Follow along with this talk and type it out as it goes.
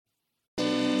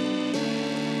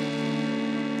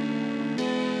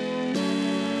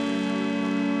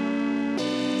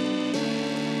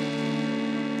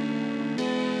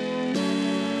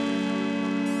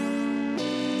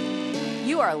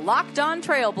are Locked On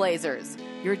Trailblazers,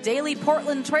 your daily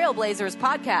Portland Trailblazers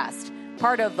podcast,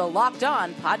 part of the Locked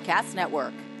On Podcast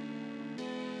Network.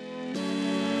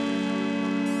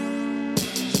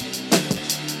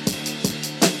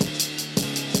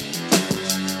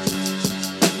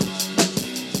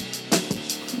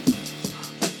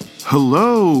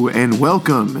 Hello and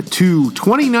welcome to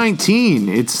 2019.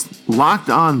 It's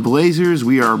Locked On Blazers.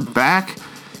 We are back.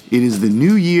 It is the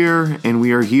new year, and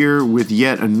we are here with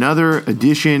yet another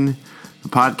edition. The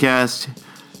podcast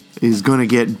is going to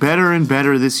get better and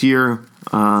better this year.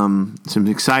 Some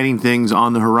exciting things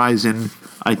on the horizon,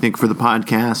 I think, for the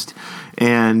podcast.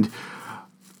 And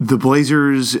the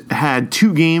Blazers had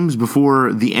two games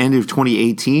before the end of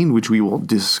 2018, which we will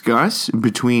discuss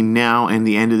between now and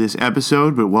the end of this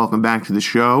episode. But welcome back to the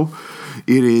show.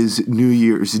 It is New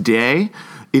Year's Day.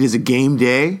 It is a game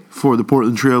day for the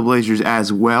Portland Trailblazers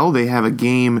as well. They have a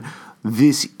game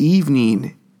this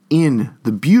evening in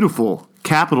the beautiful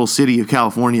capital city of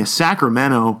California,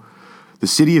 Sacramento, the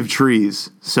city of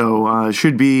trees. So it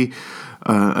should be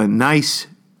a nice,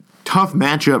 tough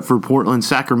matchup for Portland.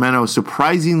 Sacramento,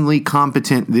 surprisingly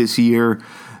competent this year,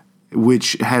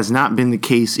 which has not been the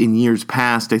case in years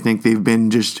past. I think they've been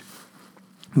just,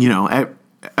 when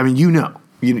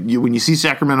you see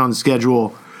Sacramento on the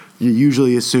schedule, you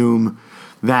usually assume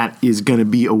that is going to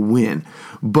be a win.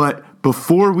 But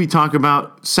before we talk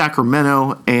about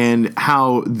Sacramento and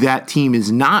how that team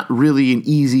is not really an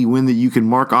easy win that you can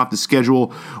mark off the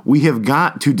schedule, we have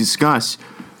got to discuss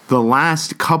the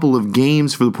last couple of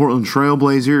games for the Portland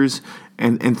Trailblazers.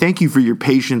 And thank you for your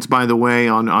patience, by the way,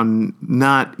 on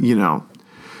not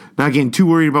getting too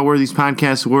worried about where these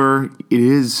podcasts were. It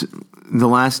is the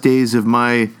last days of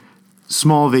my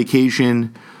small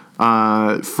vacation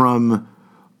from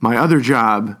my other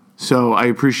job, so I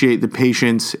appreciate the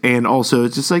patience. And also,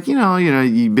 it's just like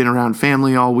you've been around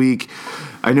family all week.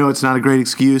 I know it's not a great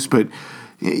excuse, but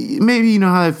maybe you know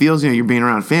how that feels. You're being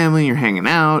around family, you're hanging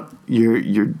out,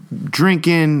 you're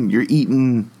drinking, you're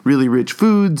eating really rich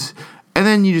foods, and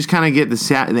then you just kind of get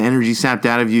the energy sapped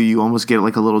out of you. You almost get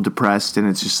like a little depressed, and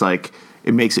it's just like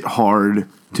it makes it hard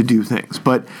to do things.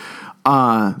 But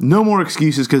no more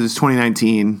excuses because it's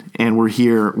 2019 and we're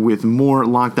here with more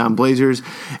Locked On Blazers.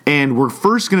 And we're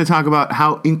first going to talk about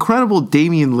how incredible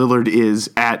Damian Lillard is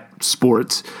at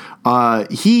sports.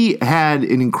 He had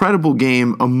an incredible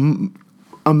game,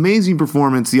 amazing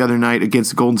performance the other night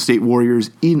against the Golden State Warriors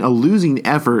in a losing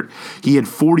effort. He had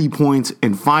 40 points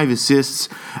and 5 assists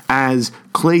as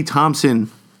Klay Thompson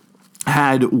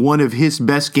had one of his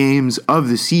best games of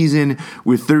the season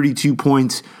with 32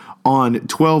 points on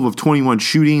 12 of 21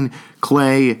 shooting.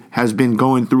 Klay has been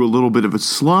going through a little bit of a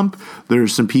slump.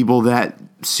 There's some people that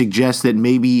suggest that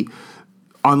maybe,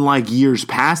 unlike years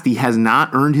past, he has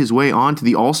not earned his way onto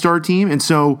the All-Star team. And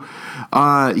so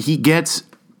he gets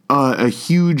a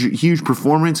huge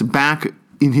performance back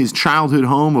in his childhood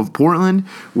home of Portland,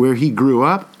 where he grew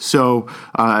up. So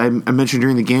I mentioned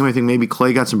during the game, I think maybe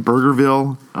Klay got some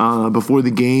Burgerville before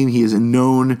the game. He is a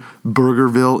known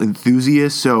Burgerville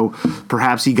enthusiast, so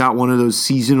perhaps he got one of those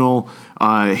seasonal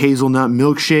hazelnut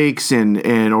milkshakes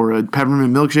or a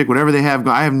peppermint milkshake, whatever they have.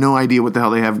 I have no idea what the hell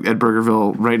they have at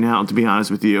Burgerville right now, to be honest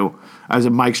with you. I was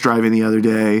at Mike's Drive-In the other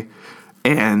day,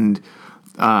 and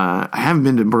I haven't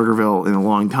been to Burgerville in a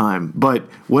long time, but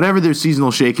whatever their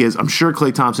seasonal shake is, I'm sure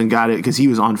Klay Thompson got it because he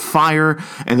was on fire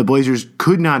and the Blazers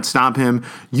could not stop him.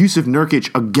 Yusuf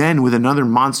Nurkic again with another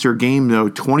monster game, though,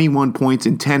 21 points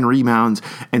and 10 rebounds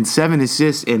and 7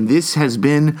 assists, and this has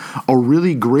been a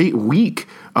really great week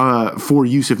for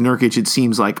Yusuf Nurkic, it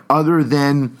seems like, other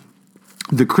than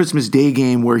the Christmas Day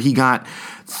game where he got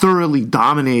thoroughly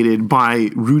dominated by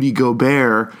Rudy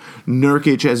Gobert.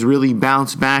 Nurkic has really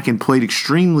bounced back and played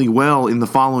extremely well in the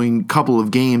following couple of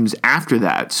games after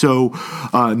that. So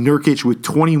Nurkic with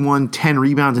 21, 10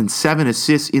 rebounds, and 7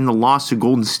 assists in the loss to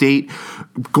Golden State.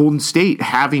 Golden State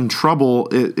having trouble,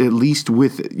 at least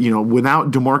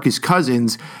without DeMarcus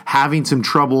Cousins, having some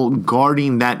trouble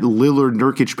guarding that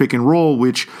Lillard-Nurkic pick and roll,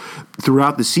 which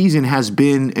throughout the season has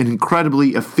been an incredibly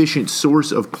efficient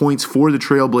source of points for the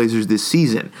Trailblazers this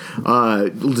season.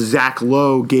 Zach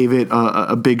Lowe gave it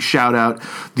a big shout out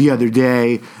the other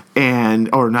day,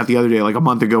 or not the other day, like a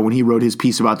month ago when he wrote his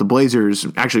piece about the Blazers.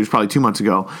 Actually, it was probably 2 months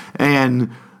ago,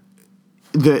 and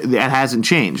that hasn't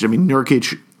changed. I mean,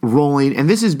 Nurkic rolling, and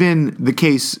this has been the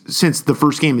case since the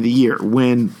first game of the year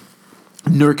when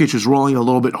Nurkic is rolling a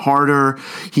little bit harder.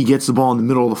 He gets the ball in the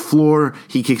middle of the floor.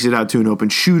 He kicks it out to an open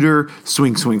shooter.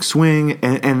 Swing.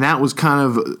 And that was kind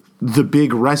of the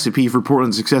big recipe for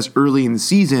Portland's success early in the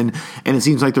season, and it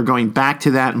seems like they're going back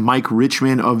to that. Mike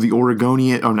Richmond of the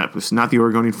Oregonian, not the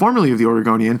Oregonian, formerly of the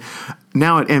Oregonian,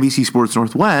 now at NBC Sports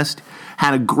Northwest,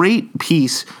 had a great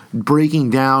piece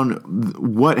breaking down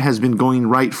what has been going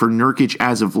right for Nurkic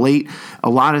as of late. A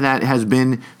lot of that has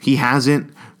been he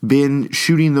hasn't been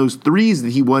shooting those threes that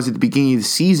he was at the beginning of the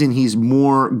season. He's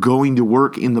more going to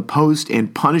work in the post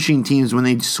and punishing teams when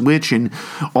they switch, and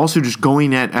also just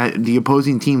going at the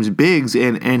opposing team's bigs,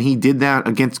 and he did that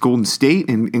against Golden State,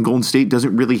 and Golden State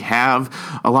doesn't really have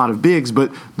a lot of bigs,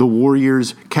 but the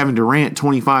Warriors, Kevin Durant,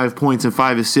 25 points and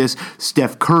 5 assists,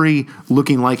 Steph Curry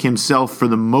looking like himself for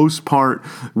the most part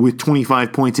with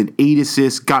 25 points and 8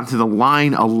 assists, got to the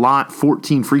line a lot,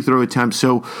 14 free throw attempts.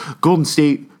 So Golden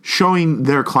State showing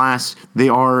their class. They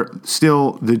are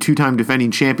still the two-time defending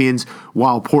champions,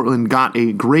 while Portland got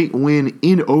a great win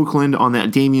in Oakland on that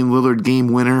Damian Lillard game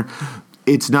winner.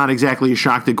 It's not exactly a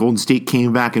shock that Golden State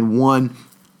came back and won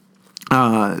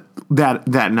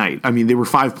that night. I mean, they were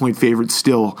 5-point favorites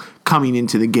still coming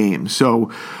into the game.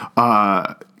 So,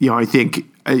 I think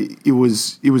it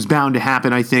was bound to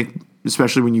happen, I think,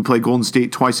 especially when you play Golden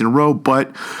State twice in a row.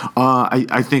 But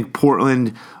I think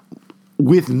Portland,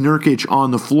 with Nurkic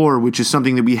on the floor, which is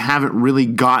something that we haven't really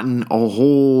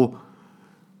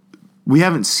we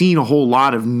haven't seen a whole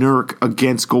lot of Nurk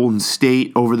against Golden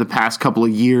State over the past couple of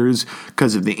years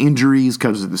because of the injuries,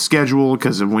 because of the schedule,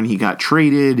 because of when he got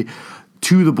traded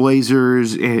to the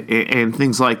Blazers and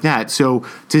things like that. So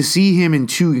to see him in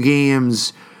 2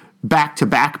 games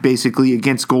back-to-back basically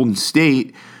against Golden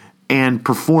State and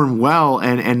perform well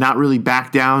and not really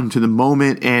back down to the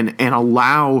moment and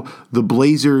allow the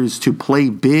Blazers to play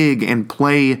big and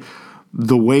play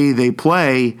the way they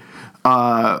play,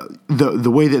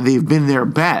 the way that they've been their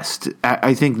best.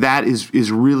 I think that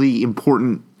is really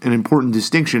important, an important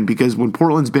distinction, because when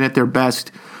Portland's been at their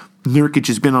best, Nurkic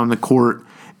has been on the court,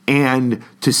 and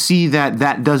to see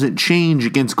that doesn't change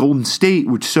against Golden State,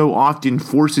 which so often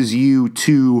forces you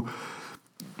to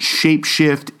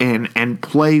shapeshift and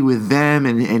play with them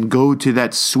and go to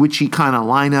that switchy kind of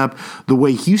lineup the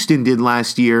way Houston did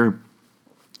last year.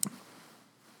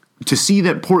 To see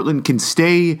that Portland can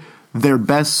stay their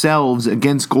best selves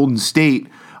against Golden State,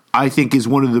 I think is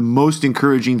one of the most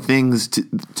encouraging things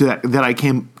that I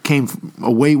came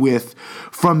away with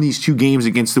from these 2 games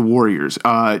against the Warriors.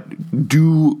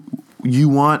 Do you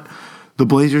want the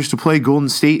Blazers to play Golden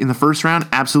State in the first round?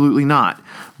 Absolutely not.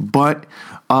 But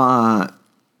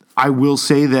I will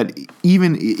say that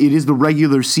even it is the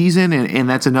regular season, and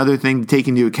that's another thing to take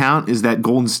into account, is that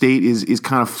Golden State is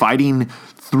kind of fighting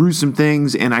through some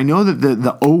things. And I know that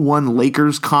the 0-1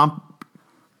 Lakers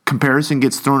comparison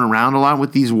gets thrown around a lot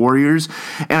with these Warriors,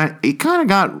 and it kind of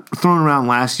got thrown around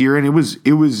last year, and it was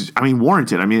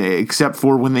warranted. I mean, except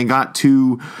for when they got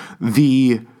to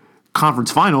the conference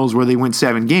finals where they went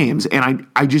 7 games, and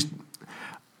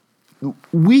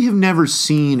we have never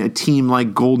seen a team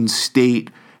like Golden State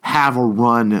have a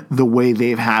run the way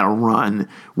they've had a run,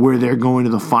 where they're going to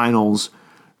the finals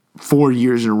 4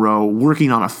 years in a row,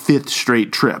 working on a 5th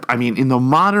straight trip. I mean, in the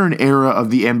modern era of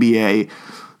the NBA,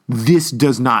 this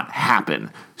does not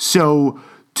happen. So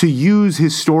to use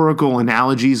historical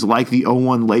analogies like the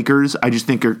 0-1 Lakers, I just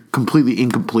think are completely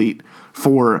incomplete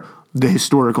for the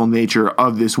historical nature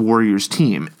of this Warriors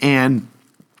team. And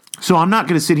so I'm not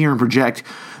going to sit here and project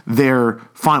their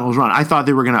finals run. I thought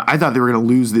they were gonna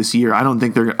lose this year. I didn't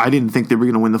think they were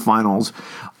gonna win the finals.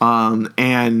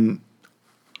 And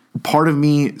part of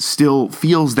me still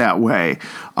feels that way.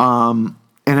 And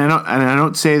I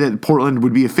don't say that Portland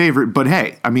would be a favorite, but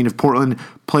hey, I mean, if Portland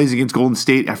plays against Golden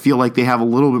State, I feel like they have a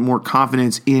little bit more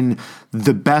confidence in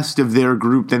the best of their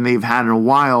group than they've had in a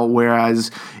while.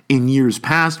 Whereas in years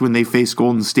past, when they faced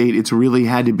Golden State, it's really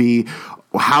had to be,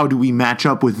 how do we match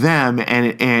up with them?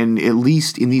 And at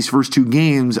least in these first 2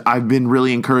 games, I've been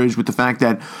really encouraged with the fact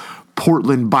that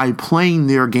Portland, by playing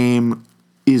their game,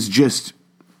 is just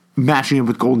matching up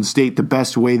with Golden State the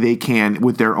best way they can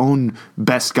with their own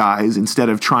best guys, instead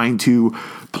of trying to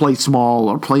play small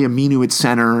or play Aminu at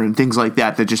center and things like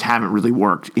that just haven't really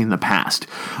worked in the past.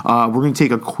 We're going to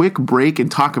take a quick break and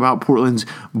talk about Portland's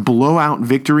blowout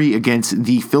victory against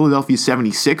the Philadelphia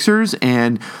 76ers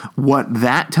and what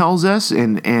that tells us,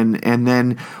 and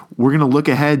then we're going to look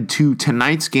ahead to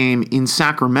tonight's game in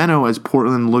Sacramento as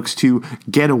Portland looks to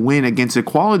get a win against a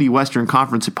quality Western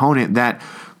Conference opponent that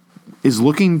is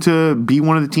looking to be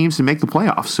one of the teams to make the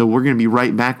playoffs. So we're going to be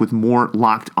right back with more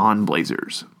Locked On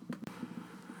Blazers.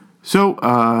 So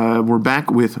we're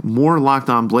back with more Locked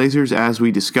On Blazers. As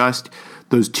we discussed,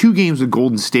 those 2 games with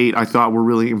Golden State I thought were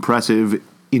really impressive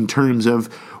in terms of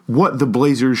what the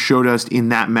Blazers showed us in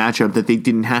that matchup, that they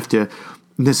didn't have to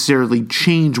necessarily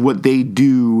change what they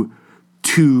do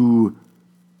to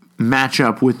match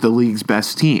up with the league's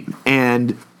best team.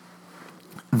 And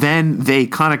then they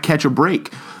kind of catch a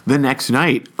break the next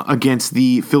night against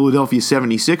the Philadelphia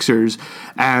 76ers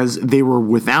as they were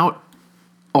without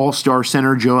All-Star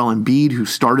center Joel Embiid, who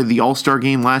started the All-Star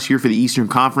game last year for the Eastern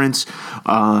Conference,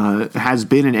 has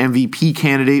been an MVP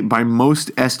candidate by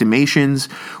most estimations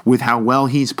with how well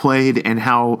he's played and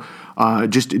how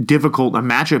just difficult a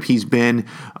matchup he's been.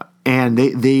 And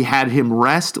they had him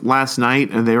rest last night,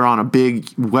 and they're on a big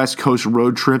West Coast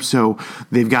road trip. So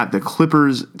they've got the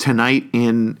Clippers tonight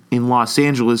in Los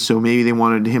Angeles, so maybe they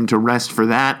wanted him to rest for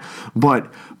that.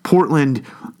 But Portland,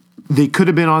 they could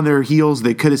have been on their heels.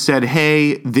 They could have said,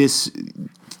 hey, this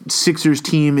Sixers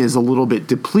team is a little bit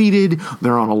depleted.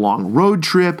 They're on a long road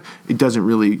trip. It doesn't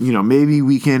really, maybe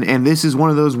we can. And this is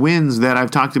one of those wins that I've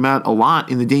talked about a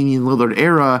lot in the Damian Lillard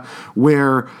era,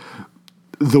 where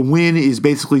the win is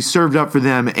basically served up for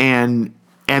them and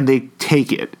they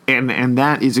take it. And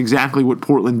that is exactly what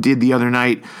Portland did the other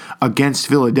night against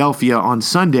Philadelphia on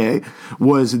Sunday.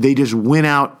 Was they just went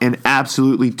out and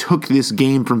absolutely took this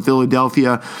game from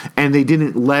Philadelphia, and they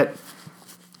didn't let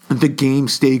the game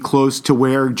stay close to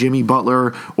where Jimmy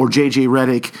Butler or JJ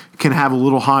Redick can have a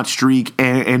little hot streak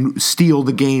and steal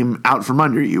the game out from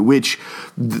under you, which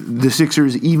the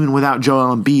Sixers, even without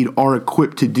Joel Embiid, are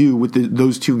equipped to do with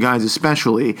those two guys,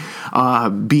 especially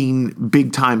being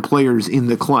big-time players in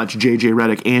the clutch, JJ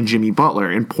Redick and Jimmy Butler.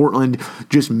 And Portland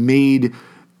just made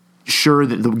sure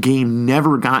that the game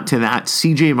never got to that.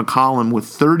 CJ McCollum with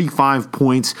 35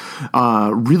 points,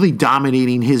 really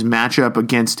dominating his matchup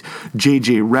against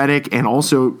JJ Redick, and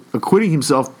also acquitting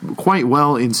himself quite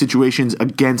well in situations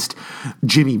against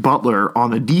Jimmy Butler on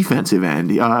the defensive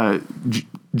end. CJ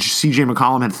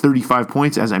McCollum had 35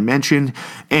 points, as I mentioned,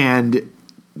 and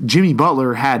Jimmy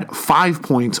Butler had 5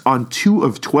 points on 2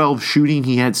 of 12 shooting.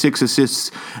 He had 6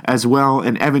 assists as well,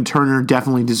 and Evan Turner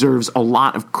definitely deserves a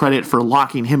lot of credit for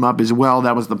locking him up as well.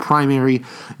 That was the primary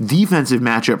defensive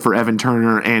matchup for Evan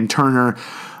Turner, and Turner,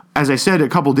 as I said a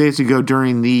couple days ago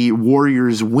during the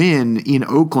Warriors win in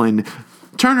Oakland,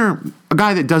 Turner, a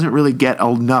guy that doesn't really get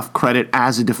enough credit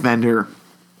as a defender.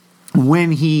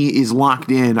 When he is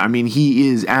locked in, I mean, he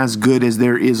is as good as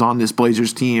there is on this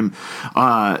Blazers team.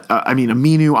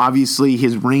 Aminu, obviously,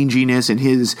 his ranginess and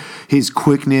his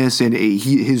quickness and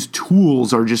his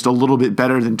tools are just a little bit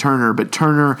better than Turner. But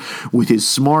Turner, with his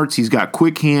smarts, he's got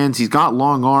quick hands, he's got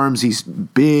long arms, he's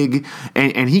big,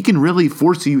 and he can really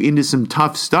force you into some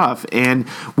tough stuff. And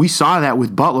we saw that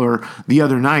with Butler the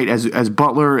other night, as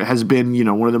Butler has been,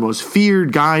 one of the most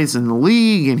feared guys in the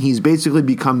league, and he's basically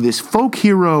become this folk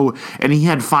hero. And he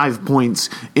had 5 points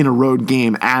in a road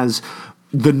game as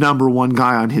the number one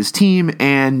guy on his team.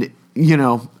 And,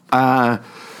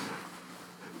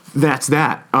 that's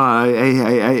that.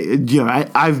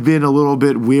 I've been a little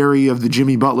bit wary of the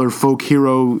Jimmy Butler folk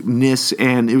hero-ness,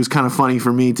 and it was kind of funny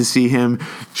for me to see him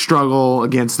struggle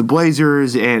against the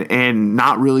Blazers and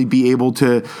not really be able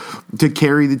to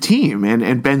carry the team.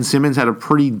 And Ben Simmons had a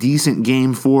pretty decent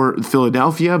game for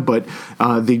Philadelphia, but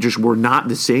they just were not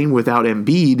the same without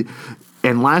Embiid.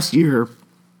 And last year,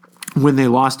 when they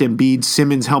lost Embiid,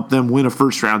 Simmons helped them win a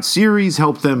first-round series,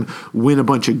 helped them win a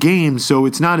bunch of games. So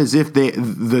it's not as if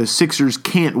the Sixers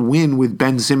can't win with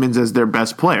Ben Simmons as their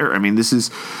best player. I mean,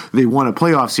 they won a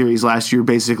playoff series last year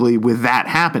basically with that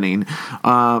happening.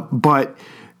 But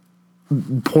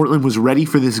Portland was ready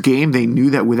for this game. They knew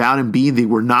that without Embiid, they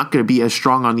were not going to be as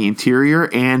strong on the interior,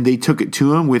 and they took it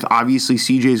to him with obviously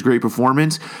CJ's great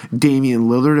performance. Damian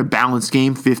Lillard, a balanced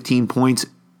game, 15 points,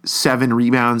 7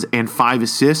 rebounds, and 5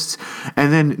 assists.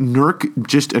 And then Nurk,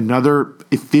 just another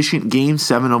efficient game,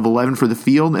 7 of 11 for the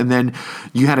field. And then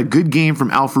you had a good game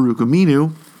from Al-Farouq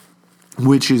Aminu,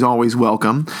 which is always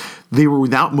welcome. They were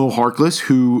without Mo Harkless,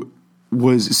 who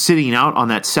was sitting out on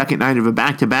that second night of a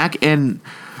back-to-back. And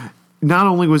not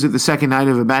only was it the second night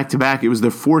of a back-to-back, it was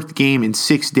their 4th game in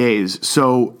 6 days.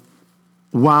 So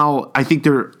while I think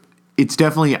it's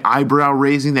definitely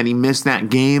eyebrow-raising that he missed that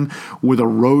game with a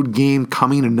road game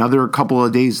coming another couple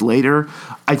of days later,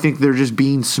 I think they're just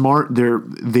being smart.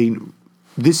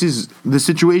 This is the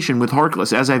situation with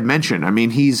Harkless, as I've mentioned. I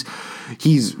mean, he's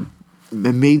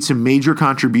made some major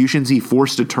contributions. He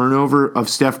forced a turnover of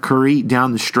Steph Curry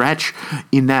down the stretch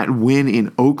in that win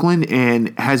in Oakland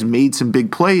and has made some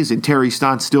big plays, and Terry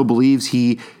Stotts still believes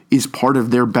he is part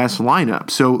of their best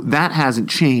lineup. So that hasn't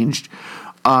changed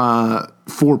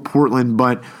for Portland,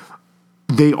 but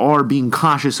they are being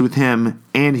cautious with him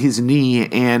and his knee,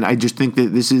 and I just think that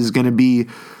this is going to be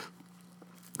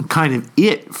kind of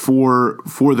it for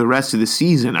the rest of the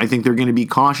season. I think they're going to be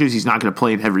cautious. He's not going to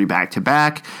play in every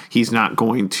back-to-back. He's not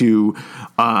going to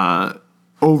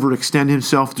overextend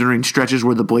himself during stretches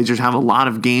where the Blazers have a lot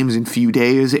of games in few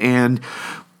days. And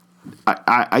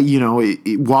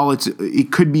while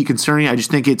it could be concerning, I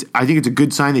think it's a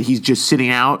good sign that he's just sitting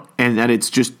out and that it's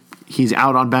just he's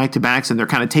out on back-to-backs and they're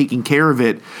kind of taking care of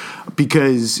it,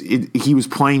 because he was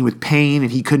playing with pain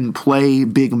and he couldn't play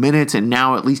big minutes, and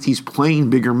now at least he's playing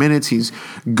bigger minutes. He's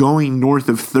going north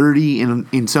of 30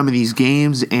 in some of these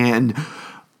games, and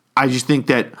I just think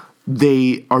that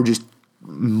they are just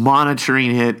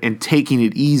monitoring it and taking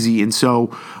it easy. And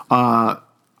so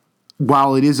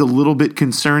while it is a little bit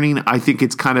concerning, I think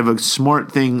it's kind of a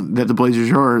smart thing that the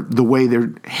Blazers are the way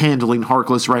they're handling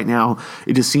Harkless right now.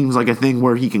 It just seems like a thing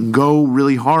where he can go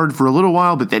really hard for a little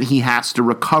while, but then he has to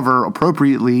recover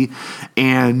appropriately.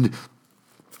 And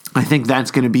I think that's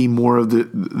going to be more of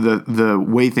the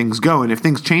way things go. And if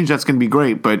things change, that's going to be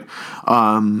great. But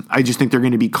I just think they're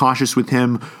going to be cautious with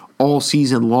him all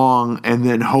season long, and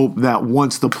then hope that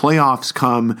once the playoffs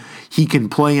come, he can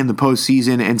play in the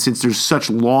postseason. And since there's such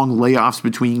long layoffs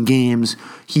between games,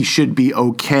 he should be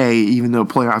okay, even though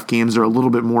playoff games are a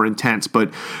little bit more intense.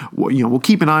 But we'll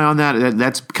keep an eye on that.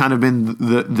 That's kind of been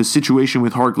the situation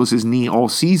with Harkless's knee all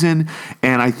season,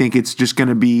 and I think it's just going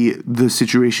to be the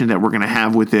situation that we're going to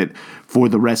have with it for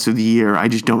the rest of the year. I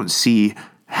just don't see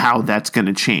how that's going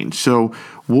to change. So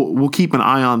we'll keep an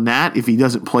eye on that. If he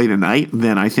doesn't play tonight,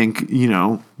 then I think,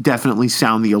 definitely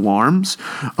sound the alarms.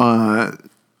 At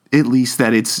least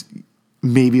that it's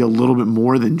maybe a little bit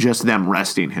more than just them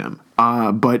resting him.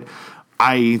 But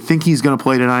I think he's going to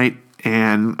play tonight,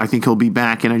 and I think he'll be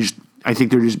back. And I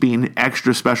think they're just being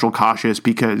extra special cautious,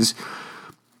 because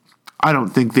I don't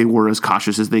think they were as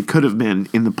cautious as they could have been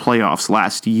in the playoffs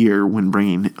last year when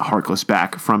bringing Harkless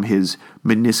back from his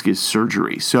meniscus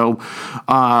surgery. So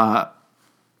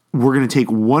we're going to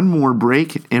take one more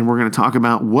break, and we're going to talk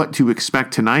about what to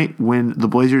expect tonight when the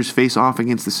Blazers face off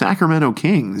against the Sacramento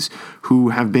Kings, who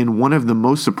have been one of the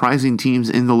most surprising teams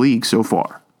in the league so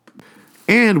far.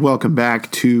 And welcome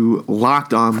back to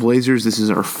Locked On Blazers. This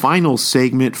is our final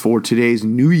segment for today's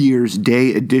New Year's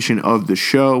Day edition of the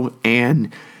show,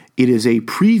 and it is a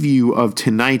preview of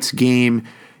tonight's game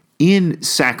in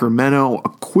Sacramento, a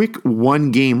quick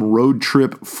one-game road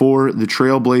trip for the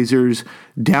Trailblazers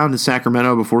down to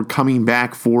Sacramento before coming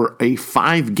back for a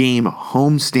 5-game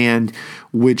homestand,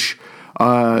 which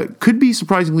could be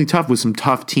surprisingly tough, with some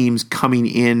tough teams coming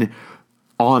in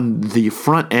on the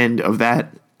front end of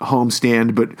that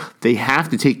homestand. But they have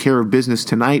to take care of business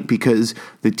tonight, because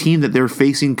the team that they're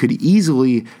facing could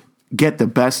easily get the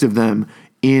best of them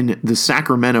in the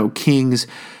Sacramento Kings,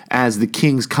 as the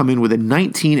Kings come in with a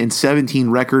 19-17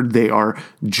 record. They are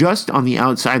just on the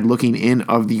outside looking in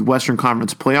of the Western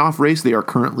Conference playoff race. They are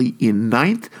currently in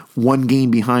 9th, one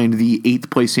game behind the 8th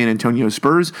place San Antonio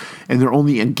Spurs, and they're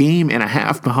only a game and a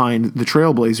half behind the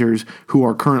Trailblazers, who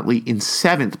are currently in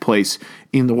 7th place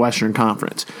in the Western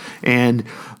Conference. And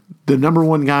the number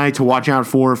one guy to watch out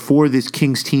for this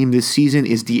Kings team this season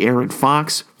is De'Aaron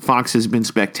Fox. Fox has been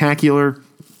spectacular,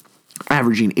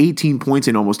 averaging 18 points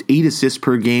and almost 8 assists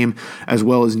per game, as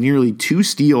well as nearly 2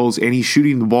 steals, and he's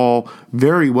shooting the ball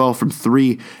very well from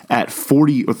 3 at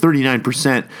 40 or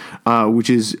 39%, which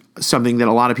is something that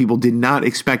a lot of people did not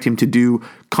expect him to do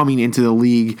coming into the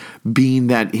league, being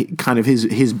that kind of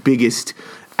his biggest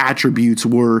attributes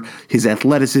were his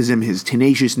athleticism, his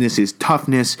tenaciousness, his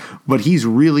toughness, but he's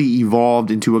really evolved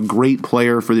into a great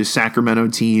player for this Sacramento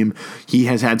team. He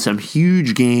has had some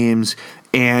huge games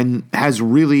and has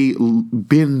really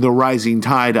been the rising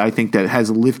tide, I think, that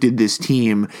has lifted this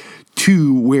team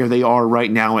to where they are right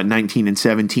now at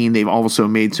 19-17. They've also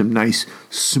made some nice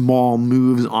small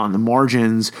moves on the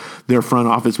margins. Their front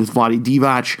office with Vlade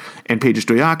Divac and Peja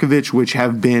Stojakovic, which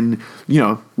have been,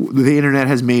 the internet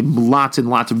has made lots and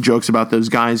lots of jokes about those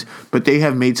guys, but they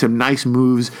have made some nice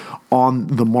moves on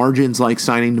the margins, like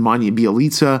signing Nemanja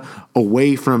Bjelica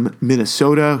away from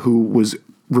Minnesota, who was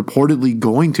reportedly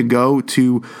going to go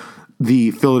to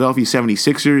the Philadelphia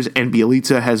 76ers, and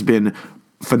Bjelica has been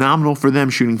phenomenal for them,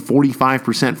 shooting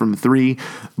 45% from 3.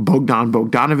 Bogdan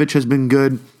Bogdanovic has been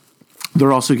good.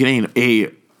 They're also getting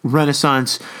a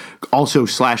renaissance, also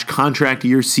 / contract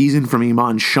year season from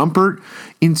Iman Shumpert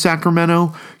in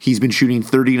Sacramento. He's been shooting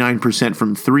 39%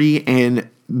 from 3, and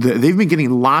they've been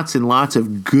getting lots and lots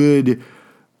of good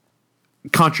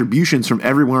contributions from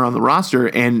everywhere on the roster,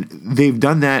 and they've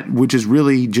done that, which is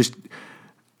really just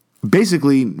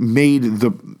basically made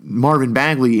the Marvin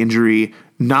Bagley injury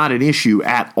not an issue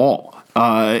at all.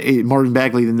 Marvin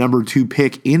Bagley, the number 2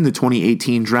 pick in the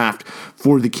 2018 draft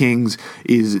for the Kings,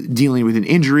 is dealing with an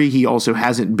injury. He also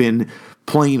hasn't been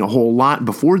playing a whole lot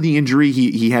before the injury.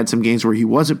 He had some games where he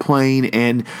wasn't playing,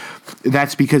 and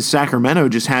that's because Sacramento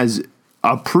just has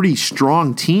a pretty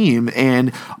strong team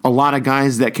and a lot of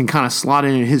guys that can kind of slot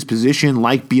in his position,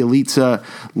 like Bjelica,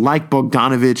 like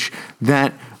Bogdanovic,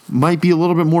 that might be a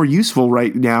little bit more useful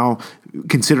right now,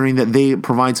 considering that they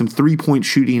provide some three-point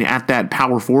shooting at that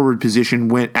power forward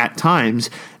position at times,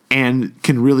 and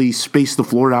can really space the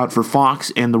floor out for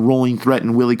Fox and the rolling threat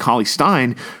in Willie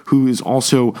Cauley-Stein, who is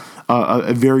also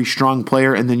a very strong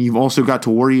player. And then you've also got to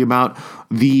worry about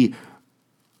the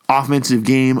offensive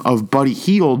game of Buddy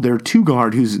Hield, their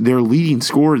 2-guard, who's their leading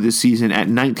scorer this season at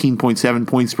 19.7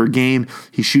 points per game.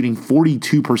 He's shooting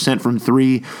 42% from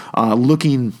 3,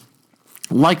 looking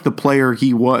like the player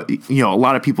he was. A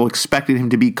lot of people expected him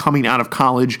to be coming out of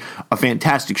college, a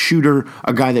fantastic shooter,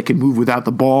 a guy that can move without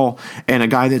the ball, and a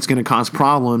guy that's going to cause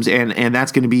problems. And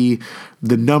that's going to be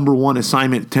the number one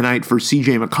assignment tonight for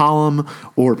CJ McCollum,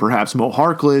 or perhaps Mo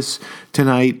Harkless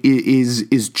tonight,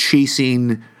 is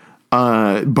chasing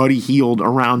Buddy Hield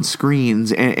around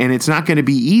screens, and it's not going to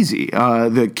be easy.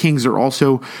 The Kings are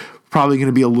also probably going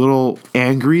to be a little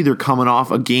angry. They're coming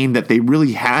off a game that they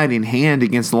really had in hand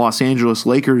against the Los Angeles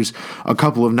Lakers a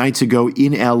couple of nights ago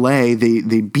in LA.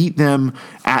 They beat them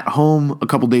at home a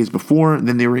couple days before.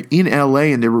 Then they were in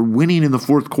LA and they were winning in the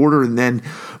fourth quarter, and then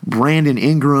Brandon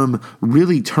Ingram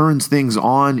really turns things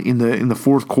on in the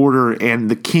fourth quarter, and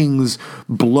the Kings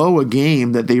blow a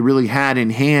game that they really had in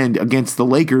hand against the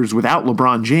Lakers without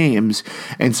LeBron James.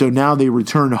 And so now they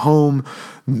return home.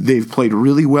 They've played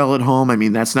really well at home. I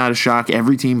mean, that's not a shock.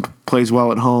 Every team plays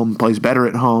well at home, plays better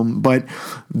at home, but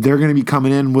they're going to be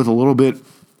coming in with a little bit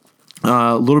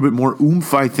more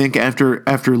oomph, I think,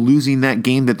 after losing that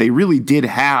game that they really did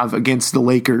have against the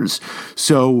Lakers.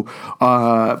 So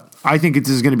I think this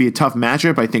is going to be a tough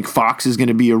matchup. I think Fox is going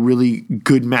to be a really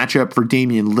good matchup for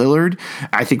Damian Lillard.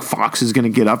 I think Fox is going to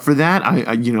get up for that.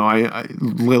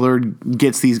 Lillard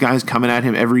gets these guys coming at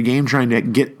him every game, trying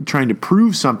to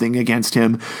prove something against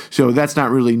him. So that's not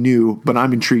really new, but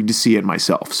I'm intrigued to see it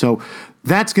myself. So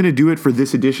that's going to do it for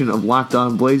this edition of Locked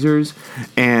On Blazers,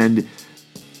 and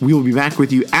we will be back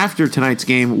with you after tonight's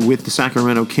game with the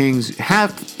Sacramento Kings.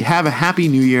 Have a happy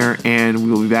New Year, and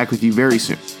we will be back with you very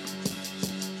soon.